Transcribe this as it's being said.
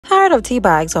Tired of tea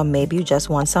bags, or maybe you just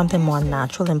want something more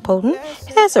natural and potent?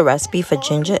 Here's a recipe for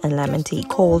ginger and lemon tea,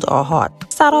 cold or hot.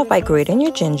 Start off by grating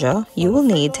your ginger. You will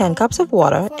need 10 cups of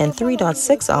water and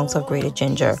 3.6 ounces of grated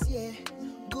ginger.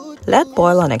 Let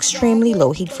boil on extremely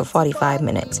low heat for 45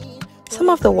 minutes. Some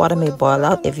of the water may boil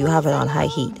out if you have it on high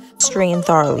heat. Strain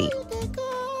thoroughly.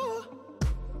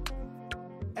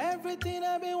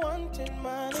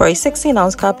 For a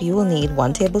 16-ounce cup, you will need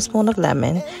 1 tablespoon of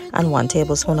lemon and 1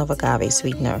 tablespoon of agave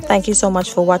sweetener. Thank you so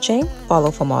much for watching.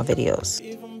 Follow for more videos.